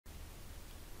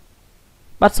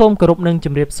บัดส้มกรุบหนึ่งจ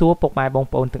ำเรียบซัวปกไม้บง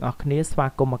ปนถึงออกนี้สวา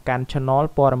กรมการชนอล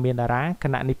ปอร์เมียนดาราข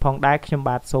ณะนี้พองได้ขยมบ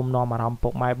าดส้มนอมารำป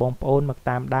กไม้บงปนมักต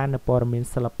ามด้านในปอร์เมียน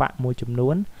สลับปะมวยจำน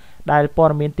วนได้ปอ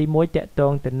ร์เมียนตีมวยเจตตร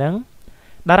งแต่นัง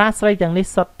ดาราใส่อย่างนี้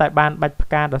สดแต่บานบัดประ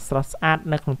กาศสระสอาด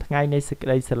ในของไงในสก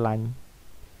ไดสลัน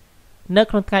เนื้อ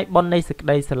ของไงบนในสกไ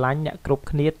ดสลันเนี่ยกรุบ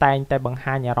ขณีแตงแต่บางห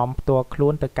าอย่ารำตัวคล้ว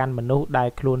นแต่การมนุษย์ได้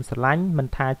คล้วนสลันมัน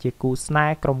ทาเจกูสไน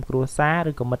กรมครัวซาห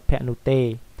รือก็มัดแพนุเต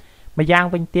มาย่าง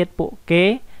เป็นเตียดปุเก๋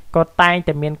ก็ตายแ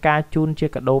ต่เมียนกาจูนเชื่อ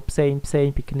กระโดบเซน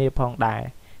พิคเนพองได้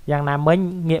อย่างน้ำมัน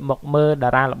เงียบหมกเมื่อดา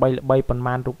ราละใบปน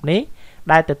มันรูปนี้ไ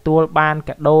ด้แต่ตัวบานก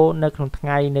ระโดในของไ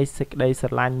งในสกไดส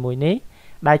ลันมวยนี้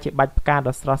ได้จะบัดประกาศ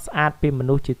สระสอาดเป็นม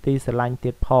นุษย์จิตตีสลันเตี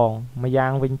ยดพองมาย่า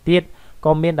งเป็นเตียด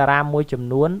ก็เมียนดารามวยจ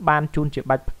ำนวนบานจูนจะ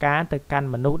บัดประกาศแต่การ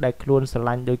มนุษย์ได้คล้วนส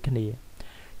ลันโดยขณี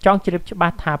จ้องจริบจะบั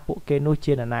ดทาปุเกนูเจ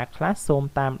นนาคลาสโซม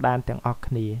ตามดานแต่งออกข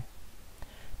ณี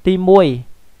ตีมวย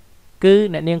คือ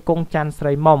ในเนียงกงจันทร์ไส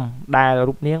มอมได้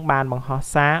รูปเนียงบานบังฮอ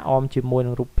ซาอมจิมวย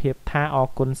รูปเพียบท่าออก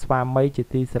กุนสวามไม่จิต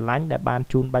ตีสลันได้บาน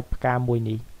จูนบัดประกาศมวย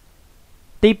นี้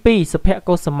ตีปีสเปะโก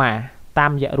สมาตา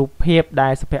มยารูปเพียบได้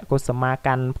สเปะโกสมา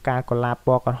กันการกลาป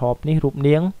อกระหอบนี่รูปเ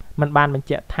นียงมันบานมันเ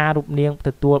จาะท่ารูปเนียงแ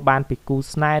ต่ตัวบานปิกู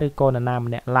สไนหรือกอนาม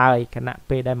เนี่ยลายขณะเป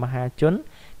ได้มหาชน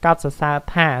ก้าวซา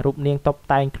ท่ารูปเนียงตบไ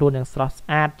ตครูนอย่างสลอส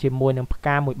อาดจิมวยอย่างประก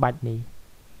าศมวยบัดนี้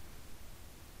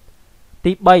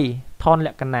ตีใบทอนแหล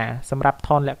กกันนาสำหรับท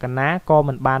อนแหลกกันนาก็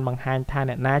มันบานบางหานท่าเ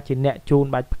นี่ยนาจินเนี่ยจูน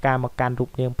บัดประกาศมาการรูป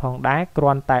เนียงพองได้กร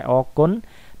อนไตออกก้น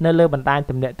เนื้อเลือบันได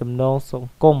ตำเนี่ยตำนองสง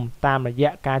กลมตามระย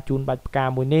ะการจูนบัดประกาศ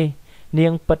มวยนี้เนีย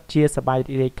งปัดเชียสบาย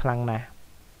ดีครั้งนะ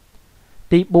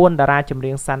ตีบวนดาราจำเรี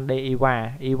ยงซันเดอี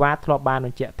วาทลอบานมั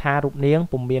นเจาะท่ารูปเนียง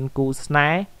ปุ่มเมียนกูสไน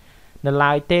ในล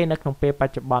ายเต้นักของเปปัจ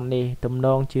จุบันนี้ตำน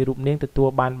องจีรูปเนียงตัว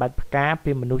บานบัดประกาศเ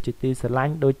ป็นมนุษย์จิตติสลัน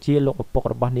โดยเชียลงปก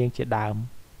ระบอนเนียงเจดาม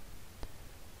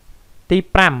ตี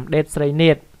ปรำเดชไรเน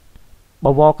ตบ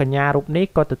วกัญญารูปนี้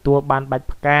ก็ตัวบานบัด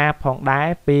ประกาศพองได้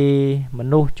ปีม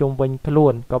นุษย์จงวันขลุ่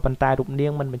นก็บรรทายรูปเนีย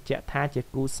งมันเจาะท่าเจ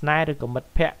กูสไนหรือก็มัด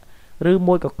แพะหรือม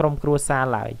วยกับกรมครัวซา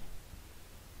ไหล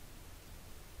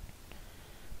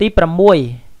ตีประมวย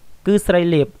คือไส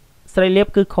เลียบ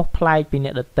คือเขาพลายปีเน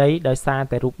ตเตยโดยซา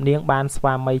แต่รูปเนียงบานสว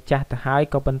าไม่จัดแต่หาย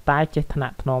ก็บรรทายเจตนา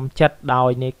ถนอมจัดดอ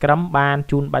ยในกรัมบาน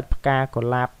จูนบัดประกาก็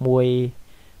ลาบมวย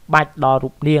บัดดอรู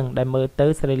ปเนียงได้เมื่อเตย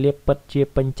ไสเลียบปัดเจีย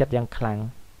เป็นจัดอย่างครั้ง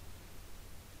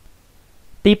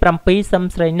ตีปรำปีซัม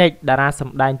ไสเนกดาราส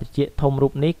ำได้ติเจทมรู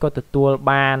ปนี้ก็ตัว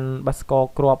บานบัสกอ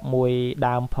กรอบมวยด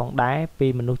ามพองได้ปี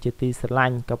มนุษย์จิตติสลั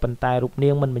นก็เป็นตายรูปเนี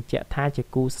ยงมันเจาะท่าจะ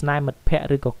กูสไนมัดแพะห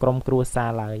รือก็กรมครัวซา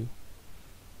ไหล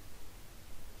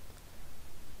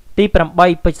ตีปรำใบ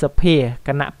ไปสเปียข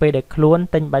ณะไปเด็กคล้วน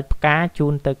เต็งใบปากาจู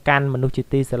นเตกันมนุษย์จิต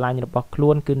ติสลันระบบคล้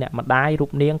วนคือเนี่ยมาได้รู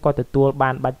ปเนียงก็ตัวบา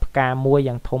นใบปากามวยอ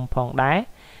ย่างทมพองไ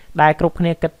ด้กรุบเ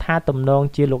นี่ยกระท่าตำนอง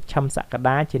เจียลกชำสักกระด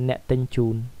าเจนเนี่ยเต็งจู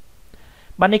น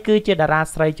บันนี้คือเจดารา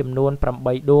ใส่จำนวนประม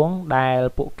าณดวงได้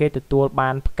ปุเกตตัวบา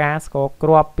นประกาศก็กร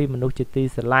อบปีมนุษย์จิตติ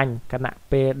สลันขณะเ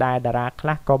ปได้ดาราคล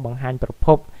าก็บังหันประพ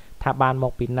บถ้าบานมอ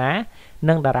กปีนา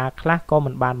นั่งดาราคลาก็มั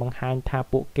นบานบังหันถ้า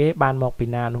ปุเกบานมอกปี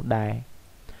นาหนุได้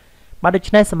บัด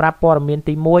นี้สำหรับปอร์เมียน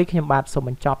ตีมวยขยมบาดส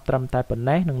มันจอบตรำแต่ปน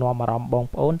นี้นังนอมารำบอง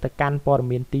โอนแต่การปอร์เ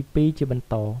มียนตีปีจีบัน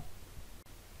โต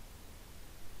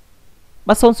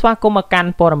บัดสนสวากรมการ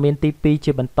ปอร์เมียนตีปี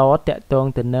จีบันโตเตะตรง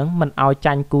แต่นังมันเอา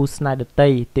จันกูสไนเดต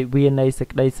ติเวียในสก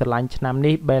ไดสลันชนาม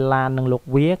นี้เบลานังลก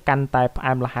เวียกันแต่พ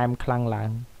ามละหามคลังหลัง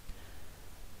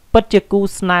ปัจเจกู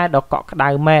สไนดอกเกาะดา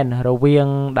วแมนระเวียง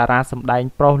ดาราสำได้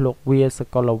โปรลกเวียส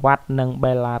กลวัตนังเบ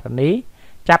ลาร์นี้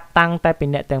จับตั้งแต่เป็น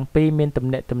เนตแต่งปีมีตำ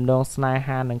เนตตำนองสไนฮ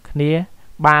านังเนีย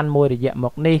บ้านมวยระยะหม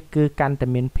กนี่คือการแต่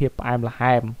มีเพียบพามละห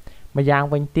ามมายัง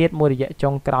วันเตียดมวยระยะจ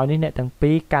งกล่าวนี้เนี่ยตั้ง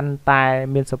ปีกันตาย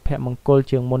มีสเปะมังกรเ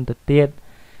ชียงมนตเตียด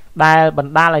ได้บรร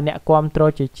ดาอะไรเนี่ยความโต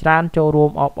จิตรานโจรว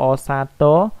มออกอซาโต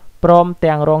พร้อมแ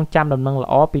ต่งรองจำดำเนินละ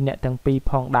อ้อปีเนี่ยตั้งปี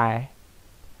พองได้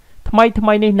ทำไม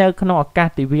นี่ในขนมอากาศ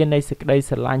ติเวียนในสกได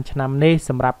สลันชนำนี้ส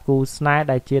ำหรับกูสไนไ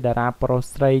ด้เจดาราโปรส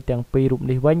ไตรตั้งปีรูป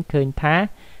นี้วันเคยท้า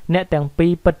เนี่ยตั้งปี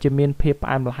ปัจจุบันเพียบ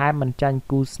อันละหายมันจัน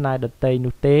กูสไนเดเต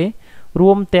นุเตร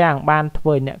วมแต่งบ้านท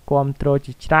วีเนี่ยความโต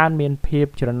จิตรานมีเพียบ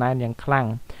จรนายอย่างคลั่ง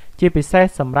จีพิเศษ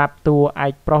สำหรับตัวไอ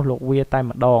โปรโลกเวียไต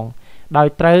มาดองโดย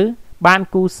เตอบ้าน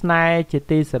กูสไนจิต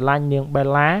ติสลันเนียงเบ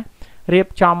ลาเรียบ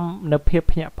จอมเนเพียบ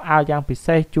เนี่ยเอาอย่างพิเศ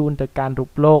ษจูนต่อการรู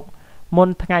ปโลกมน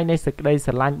ทั้งไงในสกไดส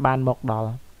ลันบ้านหมอกดอล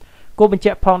กูเป็นเ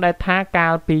จ้าพองได้ท้ากา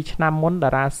ลปีชนามนดา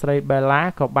ราสไลเบลา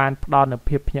กับบ้านดอนเนเ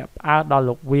พียบเนี่ยเอาดอลโล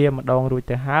กเวียมาดองรุยแ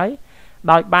ต่หายโ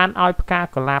ดยบ้านอ้อยพกา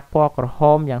กลาปอกระห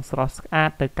อมอย่างสลอสอาด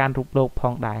ต่อการรูปโลกพอ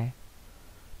งได้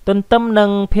ต้นต้มหนึ่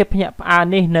งเพียบเนี่ยอา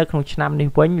นี่เนื้อของชนามใน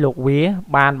วันโลกเวีย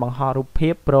บ้านบังฮอรูปเพี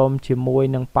ยบโปรมจิมวย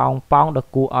หนึ่งปองดอก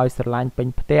กูอ้อยสลันเป็น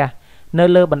เตะ នៅ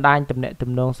លើបណ្ដាញទំនាក់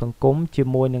ទំនងសង្គមជា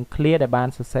មួយនឹងឃ្លាដែលបាន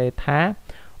សរសេរថា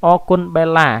អរគុណបេ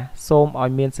ឡាសូមឲ្យ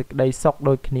មានសេចក្តីសុខ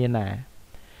ដូចគ្នាណា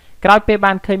ក្រោយពេល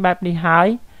បានឃើញបែបនេះហើយ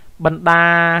បណ្ដា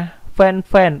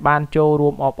fan បានចូលរួ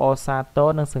មអបអរសាទរ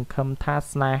និងសង្ឃឹមថា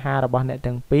ស្នេហារបស់អ្នក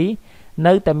ទាំងពីរ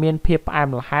នៅតែមានភាពផ្អែម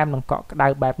ល្ហែមនិងកក់ក្ដៅ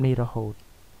បែបនេះរហូត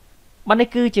បាននេះ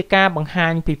គឺជាការបង្ហា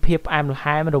ញពីភាពផ្អែមល្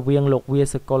ហែមរវាងលោកវា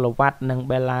សកលវត្តនិង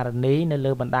បេឡារ៉ានីនៅ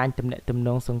លើបណ្ដាញទំនាក់ទំន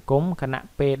ងសង្គមខណៈ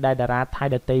ពេលដែលតារាថៃ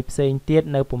ដទៃផ្សេងទៀត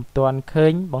នៅពុំទាន់ឃើ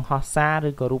ញបង្ហោះសារ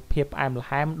ឬក៏រូបភាពផ្អែមល្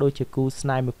ហែមដូចជាគូស្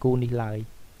នេហ៍មួយគូនេះឡើយ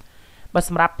បាទស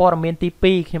ម្រាប់ព័ត៌មានទី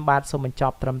2ខ្ញុំបាទសូមបញ្ច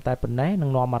ប់ត្រឹមតែប៉ុណ្ណេះនឹ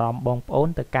ងនាំអារម្មណ៍បងប្អូន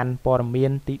ទៅកាន់ព័ត៌មា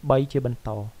នទី3ជាបន្ត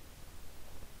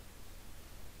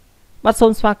បាទសូ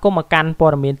មស្វាគមន៍មកកាន់ព័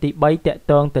ត៌មានទី3តាក់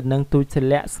ទងទៅនឹងទូចសិ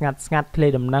លៈស្ងាត់ធ្លេ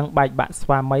ដំណឹងបែកបាក់ស្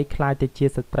វាមីខ្លាយទៅជា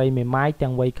ស្ត្រីមេម៉ាយ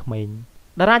ទាំងវ័យក្មេង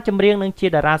តារាចម្រៀងនិងជា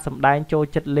តារាសម្ដែងចូល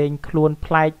ចិត្តលេងខ្លួន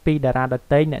ប្លែកពីតារាដ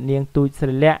ទៃអ្នកនាងទូចសិ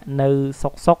លៈនៅ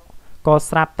សុកក៏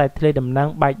ស្រាប់តែធ្លេដំណឹង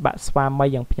បែកបាក់ស្វាមី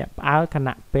យ៉ាងភ្ញាក់ផ្អើលខ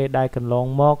ណៈពេលដែលកន្លង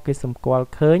មកគេសម្គាល់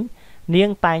ឃើញនាង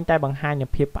តែងតែបង្ហាញនូ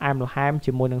វភាពផ្អែមល្ហែម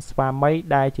ជាមួយនឹងស្វាមី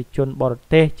ដែលជាជនបរ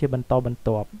ទេសជាបន្តបន្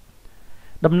ទាប់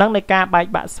ដំណឹងនៃការបែក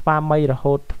បាក់ស្វាមីរ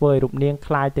ហូតធ្វើឲ្យរូបនាងค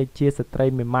ล้ายទៅជាស្ត្រី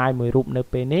មេម៉ាយមួយរូបនៅ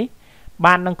ពេលនេះ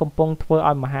បាននឹងកំពុងធ្វើ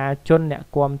ឲ្យមហាជនអ្នក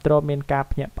គាំទ្រមានការ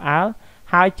ភ្ញាក់ផ្អើល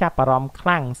ហើយចាប់អារម្មណ៍ខ្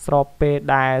លាំងស្របពេល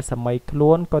ដែលសម័យខ្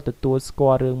លួនក៏ទទួលស្គា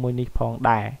ល់រឿងមួយនេះផង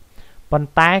ដែរប៉ុន្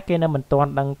តែគេនៅមិនទាន់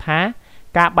ដឹងថា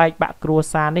ការបែកបាក់គ្រួ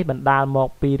សារនេះបណ្ដាលមក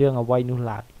ពីរឿងអ្វីនោះ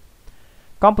ឡើយ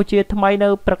កម្ពុជាថ្មីនៅ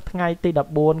ព្រឹកថ្ងៃទី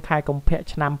14ខែកុម្ភៈ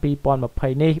ឆ្នាំ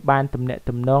2020នេះបានទំនាក់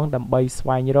ទំនងដើម្បីស្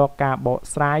វែងរកការបក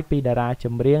ស្រាយពីតារាច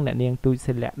ម្រៀងអ្នកនាងទូច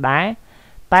សិលៈដែរ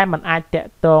តែมันអាចតាក់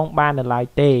ទងបាននៅឡើយ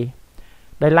ទេ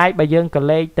ដោយឡែកបើយើងក៏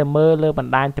លេខទៅមើលលើប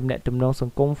ណ្ដាញទំនាក់ទំនងស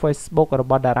ង្គម Facebook រ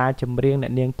បស់តារាចម្រៀងអ្ន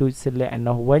កនាងទូចសិលៈឯ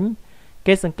នោះវិញ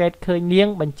គេសង្កេតឃើញនាង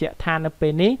បញ្ជាក់ថានៅពេ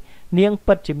លនេះនាង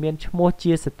ពិតជាមានឈ្មោះ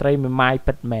ជាស្ត្រីមេម៉ាយ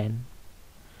ពិតមែន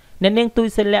អ្នកនាងទូច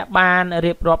សិលៈបាន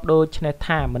រៀបរាប់ដូចនេះ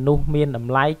ថាមនុស្សមានត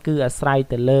ម្លៃគឺអាស្រ័យ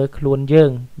ទៅលើខ្លួនយើ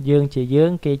ងជាយើ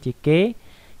ងគេជា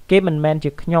គេមិនមែន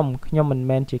ជាខ្ញុំមិន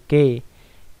មែនជា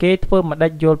គេធ្វើមកដេ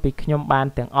ចយល់ពីខ្ញុំបាន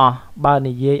ទាំងអស់បើ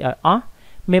និយាយឲ្យអស់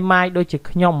មេម៉ាយដូចជា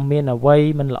ខ្ញុំមានអ្វី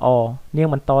មិនល្អនាង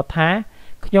បន្តថា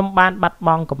ខ្ញុំបានបាត់ប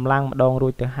ង់កម្លាំងម្ដងរួ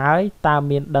ចទៅហើយតើ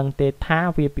មានដឹងទេថា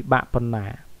វាពិបាកប៉ុណ្ណា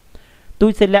ទូ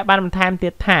ចសិលៈបានបន្ថែម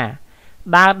ទៀតថា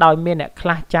ដើរដោយមានអ្នកខ្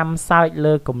លះចាំសើច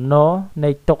លើគំនរនៃ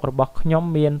ទុករបស់ខ្ញុំ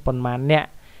មានប៉ុន្មានអ្នក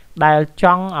ដែលច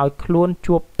ង់ឲ្យខ្លួន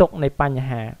ជួបទុកនៃបញ្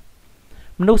ហា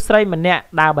មនុស្សស្រីម្នាក់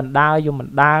ដើរបណ្ដើរយំប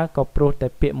ណ្ដើរក៏ព្រោះតែ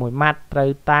ពាក្យមួយម៉ាត់ត្រូវ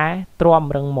តែទ្រាំ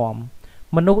រឹងមាំ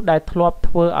មនុស្សដែលធ្លាប់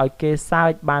ធ្វើឲ្យគេសើ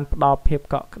ចបានផ្ដល់ភាព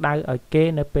កក់ក្ដៅឲ្យគេ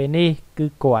នៅពេលនេះគឺ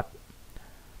គាត់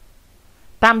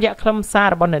តាមរយៈខ្លឹមសារ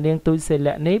របស់អ្នកនាងទូចសិ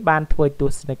លៈនេះបានធ្វើឲ្យទ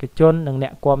ស្សនិកជននិងអ្ន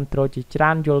កគាំទ្រជាច្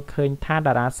រើនយល់ឃើញថា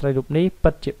តារាស្រីរូបនេះពិ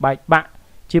តជាបែកបាក់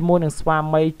ជាមួយនឹងស្វា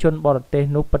មីជនបរទេស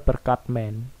នោះពិតប្រាកដមែ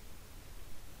ន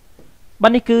បា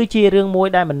ទនេះគឺជារឿងមួយ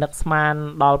ដែលមិននឹកស្មាន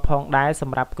ដល់ផងដែរស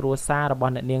ម្រាប់គ្រួសាររប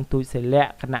ស់អ្នកនាងទូចសិលៈ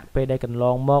ខណៈពេលដែលកន្ល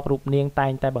ងមករូបនាងតែ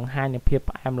ងតែបង្ហាញនូវភាព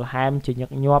ផ្អែមល្ហែមជាញឹក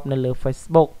ញាប់នៅលើ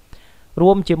Facebook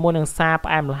រួមជាមួយនឹងសារផ្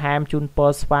អែមល្ហែមជូនពរ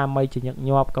ស្វាមីជាញឹក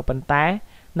ញាប់ក៏ប៉ុន្តែ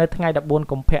នៅថ្ងៃ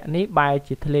14កុម្ភៈនេះបែរ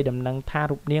ជាធ្លាយដំណឹងថា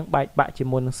រូបនាងបែកបាក់ជា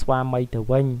មួយនឹងស្វាមីទៅ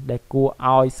វិញដែលគួរ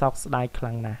ឲ្យសោកស្ដាយខ្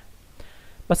លាំងណាស់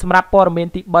បាទសម្រាប់ព័ត៌មាន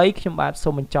ទី3ខ្ញុំបាទសូ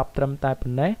មបញ្ចប់ត្រឹមតែប៉ុ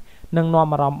ណ្ណេះនឹងនាំ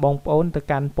អារម្មណ៍បងប្អូនទៅ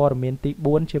កាន់ព័ត៌មានទី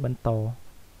4ជាបន្ត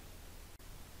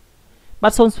បា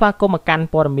ទសូមស្វាគមន៍មកកាន់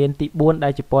ព័ត៌មានទី4ដែ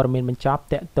លជាព័ត៌មានបញ្ចប់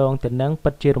តាក់ទងទៅនឹង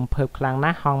ពិតជារំភើបខ្លាំង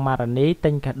ណាស់ហងម៉ារ៉ានីទិ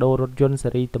ញកាដូរថយន្តស៊េ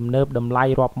រីទំនើបតម្លៃ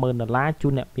រាប់ម៉ឺនដុល្លារជូ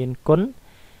នអ្នកមានគុណ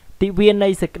ទិវានៃ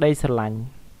សេចក្តីស្រឡាញ់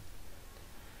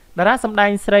តារាសម្ដែ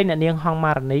ងស្រីអ្នកនាងហង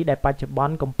ម៉ារ៉ានីដែលបច្ចុប្ប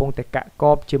ន្នកំពុងតែកាក់ក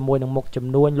បជាមួយនឹងមុខចំ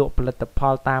នួនលក់ផលិតផ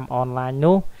លតាមអនឡាញ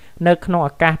នោះនៅក្នុង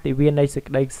ឱកាសទិវានៃសេច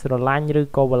ក្តីស្រឡាញ់ឬ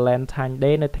ក៏ Valentine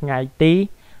Day នៅថ្ងៃទី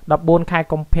14ខែ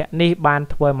កុម្ភៈនេះបាន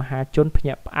ធ្វើឲ្យមហាជនភ្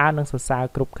ញាក់ផ្អើលនិងសរសើរ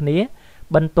គ្រប់គ្នា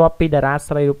បន្ទាប់ពីតារា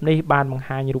ស្រីរូបនេះបានបង្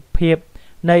ហាញរូបភាព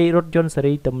នៃរថយន្តស៊េ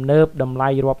រីទំនើបតម្លៃ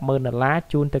រាប់ម៉ឺនដុល្លារ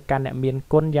ជូនទៅកាន់អ្នកមាន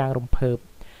គុណយ៉ាងរំភើប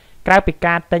ក្រៅពី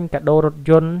ការទិញកាដូរថ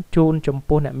យន្តជូនចំ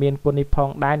ពោះអ្នកមានគុណនេះផង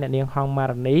ដែរអ្នកនាងហងម៉ា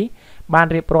រ៉ានីបាន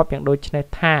រៀបរាប់យ៉ាងដូចនេះ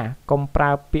ថាកុំប្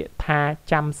រើពាក្យថា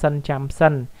ចាំសិន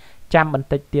ចាំបន្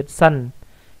តិចទៀតសិន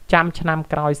ចាំឆ្នាំ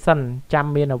ក្រោយសិនចាំ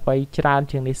មានអ្វីច្រើន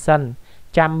ជាងនេះសិន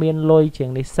ចាំមានលុយជាង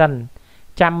នេះសិន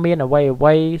ចាំមានអ្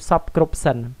វីសពគ្រប់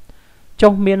សិន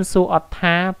ចុះមានសួរអត់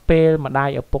ថាពេលម្ដាយ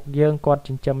ឪពុកយើងគាត់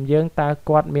ចិញ្ចឹមយើងតើ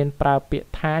គាត់មានប្រើពាក្យ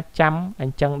ថាចាំអ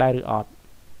ញ្ចឹងដែរឬអត់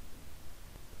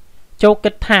ចូល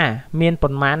គិតថាមានប៉ុ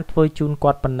ន្មានធ្វើជូន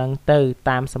គាត់ប៉ុណ្ណឹងទៅ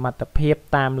តាមសមត្ថភាព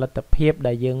តាមលទ្ធភាព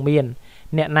ដែលយើងមាន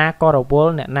អ្នកណាក៏រវ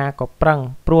ល់អ្នកណាក៏ប្រឹង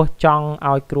ព្រោះចង់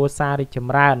ឲ្យគ្រួសាររីកច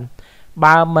ម្រើន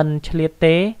បើមិនឆ្លៀត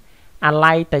ទេ អា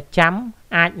ឡ័យតែចាំ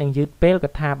អាចនឹងយឺតពេលក៏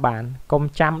ថាបានកុំ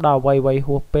ចាំដល់អ្វី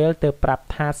ហួសពេលទៅប្រាប់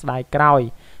ថាស្ដាយក្រោយ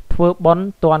ធ្វើបុណ្យ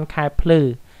ទាន់ខែភ្លឺ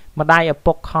ម្ដាយឪ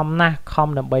ពុកខំណាស់ខំ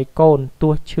ដើម្បីកូន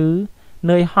ទោះឈឺ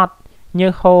នឿយហត់ញើ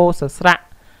សហូរសស្រាក់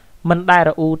មិនដែល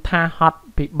រអ៊ូថាហត់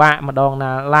ពិបាកម្ដង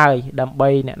ណាឡើយដើម្បី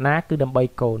អ្នកណាគឺដើម្បី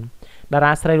កូនតា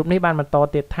រាស្រីរូបនេះបានបន្ត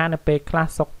ទៀតថានៅពេលខ្លះ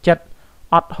សុកចិត្ត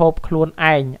អត់ហូបខ្លួន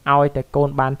ឯងឲ្យតែកូន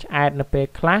បានឆ្អែតនៅពេល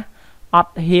ខ្លះអ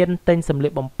ត់ហ៊ានទិញសម្លៀ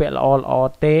កបំពាក់ល្អ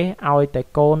ទេឲ្យតែ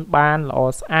កូនបានល្អ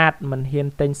ស្អាតមិនហ៊ាន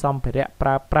ទិញសម្ភារៈប្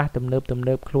រើប្រាស់ទំនើប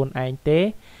ខ្លួនឯងទេ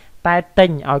តែទិ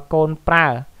ញឲ្យកូនប្រើ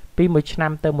ពីមួយឆ្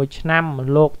នាំទៅមួយឆ្នាំ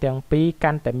លោកទាំងពីរ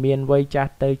កាន់តែមានវ័យចា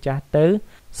ស់ទៅ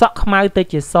សក់ខ្មៅទៅ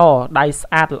ជាសដៃស្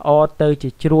អាតល្អទៅជា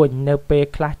ជ្រួញនៅពេល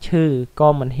ខ្លះឈឺក៏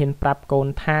មិនហ៊ានប្រាប់កូន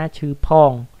ថាឈឺផ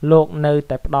ងលោកនៅ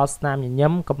តែផ្ដល់ស្នាមញញឹ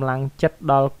មកម្លាំងចិត្ត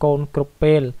ដល់កូនគ្រប់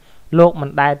ពេលលោកមិន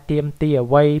ដែលទាមទារ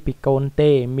អ្វីពីកូន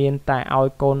ទេមានតែឲ្យ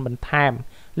កូនបន្ថែម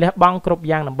លះបង់គ្រប់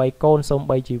យ៉ាងដើម្បីកូនសូម្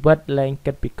បីជីវិតលែង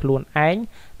គិតពីខ្លួនឯង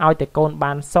ឲ្យតែកូន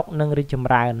បានសុខនិងរីកច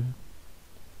ម្រើន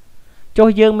ចុះ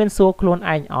យើងមានសួរខ្លួន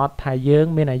ឯងអត់ថាយើង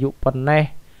មានអាយុប៉ុណ្ណេះ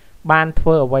បានធ្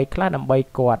វើអ្វីខ្លះដើម្បី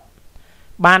គាត់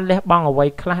បានលះបង់អ្វី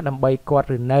ខ្លះដើម្បីគាត់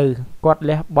ឬនៅគាត់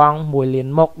លះបង់1លាន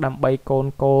មុខដើម្បី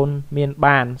កូនមាន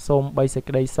បានសូម្បីសេច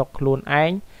ក្តីសុខខ្លួនឯ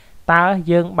ងតើ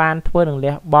យើងបានធ្វើនឹង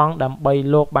លះបង់ដើម្បី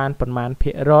លោកបានប៉ុន្មាន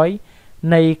ភាគរយ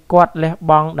នៃគាត់លះ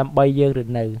បង់ដើម្បីយើងឬ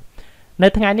នៅ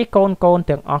ថ្ងៃនេះកូន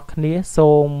ទាំងអស់គ្នា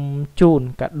សូមជូន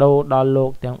កាដូដល់លោ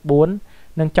កទាំង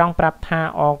4និងចង់ប្រាប់ថា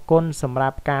អរគុណសម្រា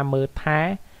ប់ការមើលថែ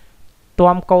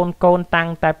ទាំកូនតាំង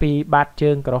តែពីបាត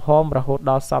ជើងក្រហមរហូត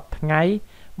ដល់សពថ្ងៃ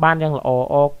បានយ៉ាងល្អ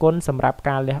អរគុណសម្រាប់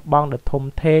ការលះបង់ដ៏ធំ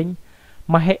ធេង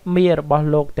មហិមារបស់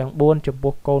លោកទាំង4ចំ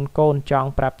ពោះកូនចង់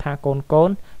ប្រាប់ថាកូន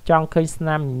ចង់ឃើញស្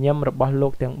នាមញញឹមរបស់លោ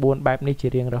កទាំង4បែបនេះជា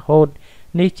រៀងរហូត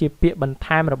នេះជាពាក្យបន្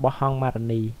ថែមរបស់ហងម៉ារ៉ា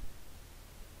នី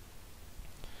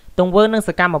ទង្វើនិងស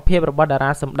កម្មភាពរបស់តា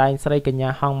រាសម្ដែងស្រីកញ្ញា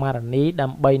ហងម៉ារ៉ានីដើ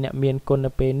ម្បីអ្នកមានគុណ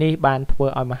នៅពេលនេះបានធ្វើ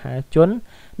ឲ្យមហាជន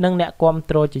និងអ្នកគាំ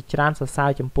ទ្រជាច្រើនសរសើរ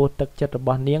ចំពោះទឹកចិត្តរប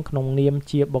ស់នាងក្នុងនាម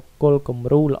ជាបុគ្គលគំ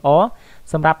រូល្អ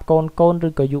សម្រាប់កូនឬ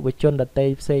ក៏យុវជនដទៃ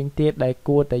ផ្សេងទៀតដែល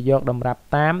គួរតែយកតម្រាប់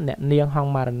តាមអ្នកនាងហង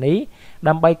ម៉ារ៉ានី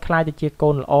ដើម្បីក្លាយទៅជាកូ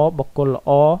នល្អបុគ្គលល្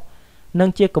អនិង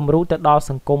ជាគំរូទៅដល់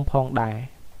សង្គមផងដែរ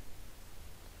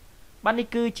បាទនេះ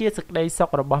គឺជាសេចក្តីសុខ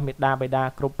របស់មេដាបេដា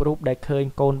គ្រប់រូបដែលឃើញ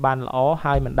កូនបានល្អ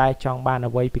ហើយមិនដែលចង់បាន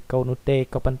អ្វីពីកូននោះទេ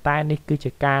ក៏ប៉ុន្តែនេះគឺ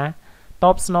ជាការត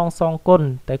បស្នងសងគុណ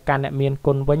ទៅកាន់អ្នកមាន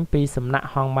គុណវិញពីសំណាក់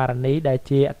ហងម៉ារ៉ានីដែល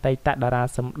ជាអតីតតារា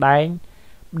សម្ដែង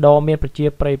ដ៏មានប្រជា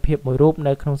ប្រិយភាពមួយរូប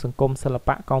នៅក្នុងសង្គមសិល្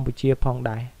បៈកម្ពុជាផង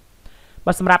ដែរ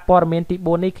បាទសម្រាប់ព័ត៌មានទី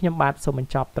4នេះខ្ញុំបាទសូមប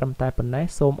ញ្ចប់ត្រឹមតែប៉ុណ្ណេះ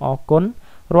សូមអរគុណ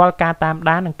រាល់ការតាម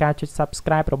ដាននិងការចុច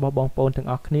Subscribe របស់បងប្អូនទាំង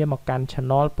អស់គ្នាមកកាន់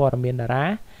Channel ព័ត៌មានតារា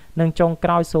និងចុងក្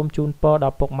រោយសូមជូនពរដ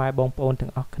ល់ពុកម៉ែបងប្អូនទាំ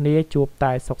ងអស់គ្នាជួប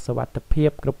តែសុខសុវត្ថិភាព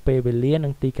គ្រប់ពេលវេលានិ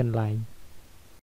ងទីកន្លែង